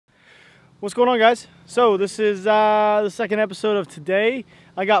What's going on, guys? So this is the second episode of today.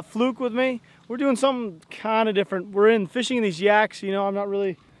 I got Fluke with me. We're doing something kind of different. We're in fishing these yaks. You know, I'm not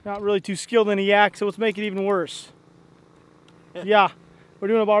really too skilled in a yak, so let's make it even worse. Yeah, we're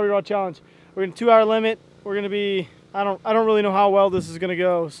doing a Barbie rod challenge. We're in a 2-hour limit. We're gonna be, I don't really know how well this is gonna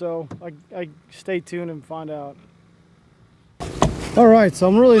go, so I stay tuned and find out. All right, so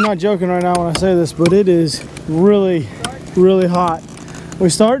I'm really not joking right now when I say this, but it is really hot. We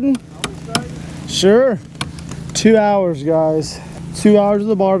starting? Sure. 2 hours, guys. 2 hours of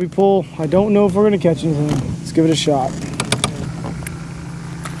the Barbie pool. I don't know if we're gonna catch anything. Let's give it a shot.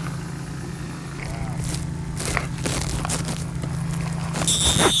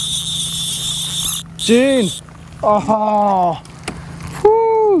 Gene. Oh.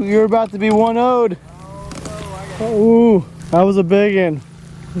 Whew, you're about to be 1-0'd. Ooh, that was a big one.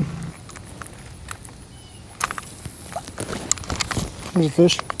 There's a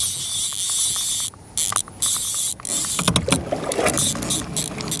fish.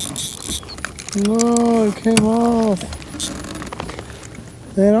 No, it came off.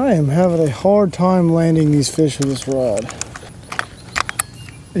 Man, I am having a hard time landing these fish with this rod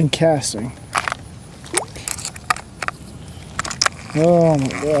and casting. Oh my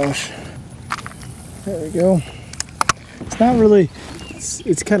gosh. There we go. It's not really,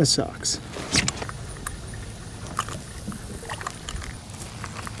 it's kind of sucks.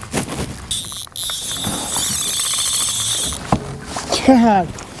 God.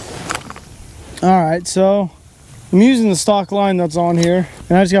 All right, so I'm using the stock line that's on here,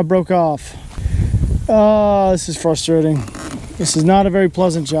 and I just got broke off. Oh, this is frustrating. This is not a very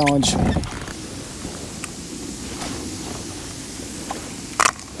pleasant challenge.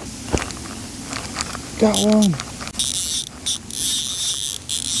 Got one.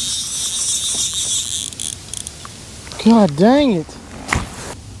 God dang it.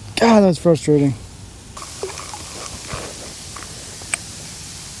 God, that's frustrating.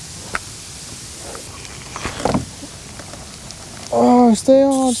 Oh, stay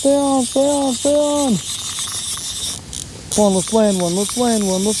on, stay on, stay on, stay on. Come on, let's land one, let's land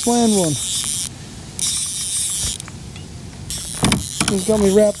one, let's land one. He's got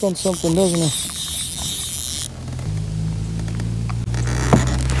me wrapped on something, doesn't he?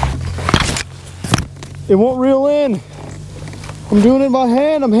 It won't reel in. I'm doing it by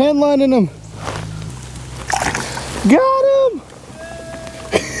hand, I'm hand lining him. Got him!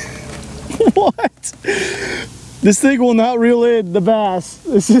 What? This thing will not reel in the bass.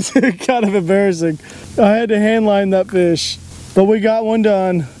 This is kind of embarrassing. I had to hand line that fish, but we got one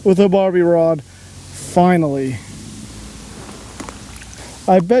done with a Barbie rod. Finally.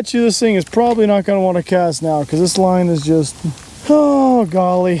 I bet you this thing is probably not going to want to cast now because this line is just, oh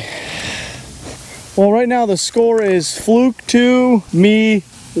golly. Well, right now the score is Fluke 2, me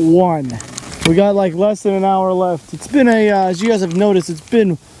 1. We got like less than an hour left. It's been a, as you guys have noticed, it's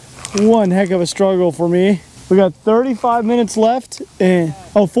been one heck of a struggle for me. We got 35 minutes left, and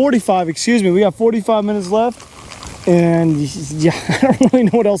oh, 45, excuse me. We got 45 minutes left, and yeah, I don't really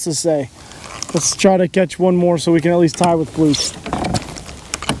know what else to say. Let's try to catch one more so we can at least tie with Fluke.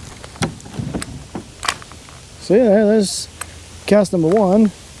 So yeah, there's cast number 1.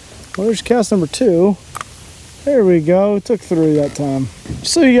 Well, there's cast number 2. There we go. It took 3 that time.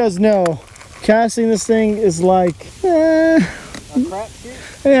 Just so you guys know, casting this thing is like,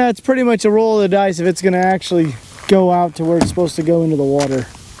 yeah, it's pretty much a roll of the dice if it's going to actually go out to where it's supposed to go into the water.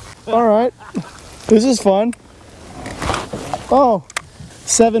 All right, this is fun. Oh,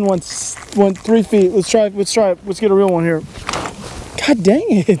 7 went 3 feet. Let's try it. Let's try it. Let's get a real one here. God dang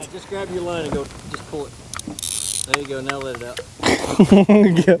it! Now just grab your line and go. Just pull it. There you go. Now let it out.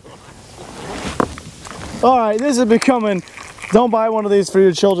 All right, this is becoming. Don't buy one of these for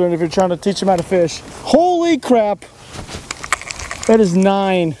your children if you're trying to teach them how to fish. Holy crap! That is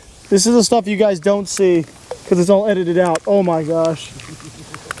 9. This is the stuff you guys don't see because it's all edited out. Oh my gosh.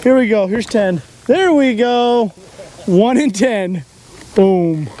 Here we go. Here's 10. There we go. 1 in 10.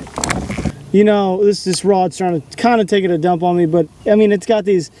 Boom. You know, this rod's trying to kind of take a dump on me, but I mean, it's got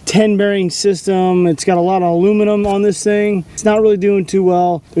these 10 bearing system. It's got a lot of aluminum on this thing. It's not really doing too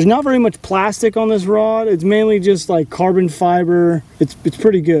well. There's not very much plastic on this rod. It's mainly just like carbon fiber. It's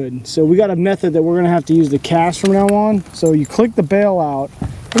pretty good. So we got a method that we're gonna have to use to cast from now on. So you click the bail out,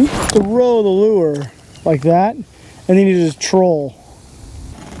 and you throw the lure like that, and then you just troll.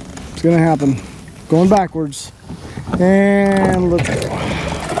 It's gonna happen. Going backwards. And let's go.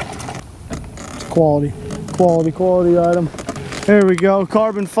 Quality item. There we go.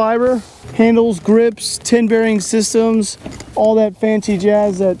 Carbon fiber, handles, grips, 10 bearing systems, all that fancy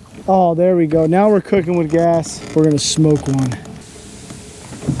jazz that, oh, there we go. Now we're cooking with gas. We're gonna smoke one.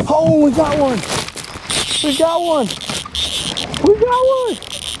 Oh, we got one. We got one. We got one.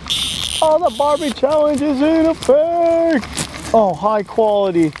 Oh, the Barbie challenge is in effect. Oh, high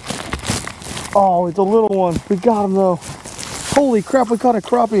quality. Oh, it's a little one. We got him though. Holy crap, we caught a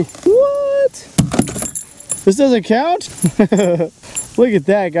crappie. What? This doesn't count? Look at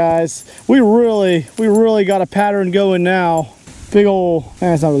that, guys. We really got a pattern going now. Big ol',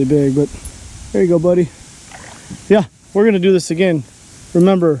 it's not really big, but there you go, buddy. Yeah, we're gonna do this again.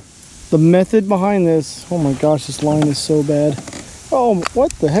 Remember, the method behind this, oh my gosh, this line is so bad. Oh,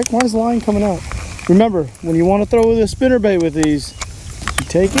 what the heck? Why is the line coming out? Remember, when you want to throw the spinnerbait with these, you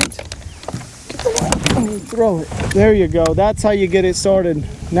take it, get the line, and you throw it. There you go. That's how you get it started.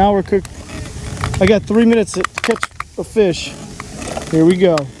 Now we're cooked. I got 3 minutes to catch a fish. Here we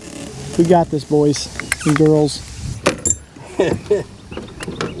go. We got this, boys and girls.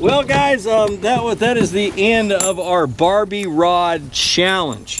 Well, guys, that is the end of our Barbie rod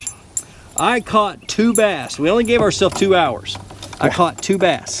challenge. I caught 2 bass. We only gave ourselves 2 hours. I caught 2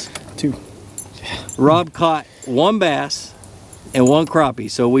 bass. 2. Rob caught 1 bass and 1 crappie.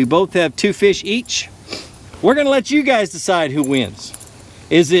 So we both have 2 fish each. We're gonna let you guys decide who wins.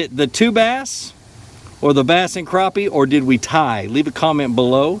 Is it the 2 bass or the bass and crappie, or did we tie? Leave a comment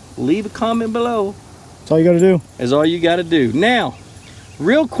below. Leave a comment below. That's all you gotta do. That's all you gotta do. Now,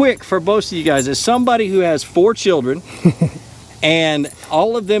 real quick for both of you guys, as somebody who has 4 children and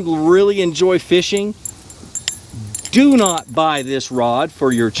all of them really enjoy fishing, do not buy this rod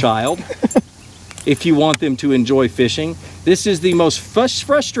for your child if you want them to enjoy fishing. This is the most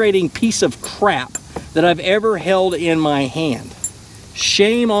frustrating piece of crap that I've ever held in my hand.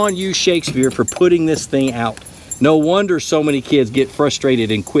 Shame on you, Shakespeare, for putting this thing out. No wonder so many kids get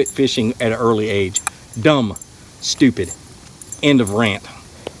frustrated and quit fishing at an early age. Dumb, stupid. End of rant.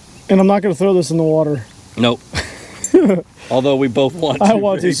 And I'm not gonna throw this in the water. Nope. Although we both want to. I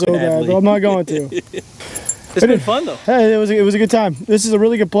want to so bad, but I'm not going to. It's been fun though. Hey, it was a good time. This is a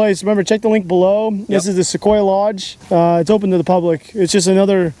really good place. Remember, check the link below. Yep. This is the Sequoia Lodge. It's open to the public. It's just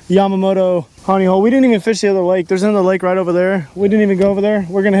another Yamamoto honey hole. We didn't even fish the other lake. There's another lake right over there. We didn't even go over there.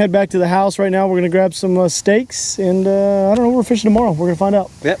 We're gonna head back to the house right now. We're gonna grab some steaks, and I don't know. We're fishing tomorrow. We're gonna find out.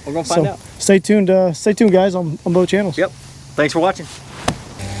 Yep, we're gonna find out. Stay tuned, guys, on both channels. Yep. Thanks for watching.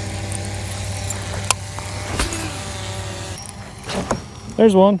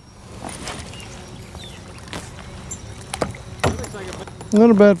 There's one. Not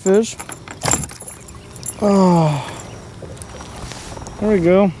a bad fish. Oh, there we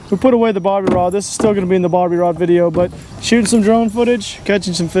go. We put away the Barbie rod. This is still going to be in the Barbie rod video, but shooting some drone footage,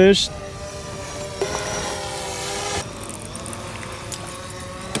 catching some fish.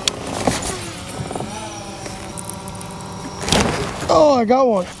 Oh, I got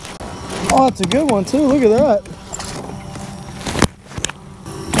one. Oh, that's a good one too. Look at that.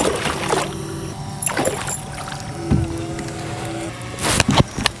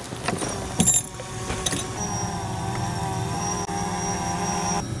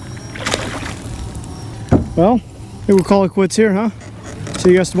 Well, I think we'll call it quits here, huh?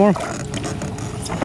 See you guys tomorrow.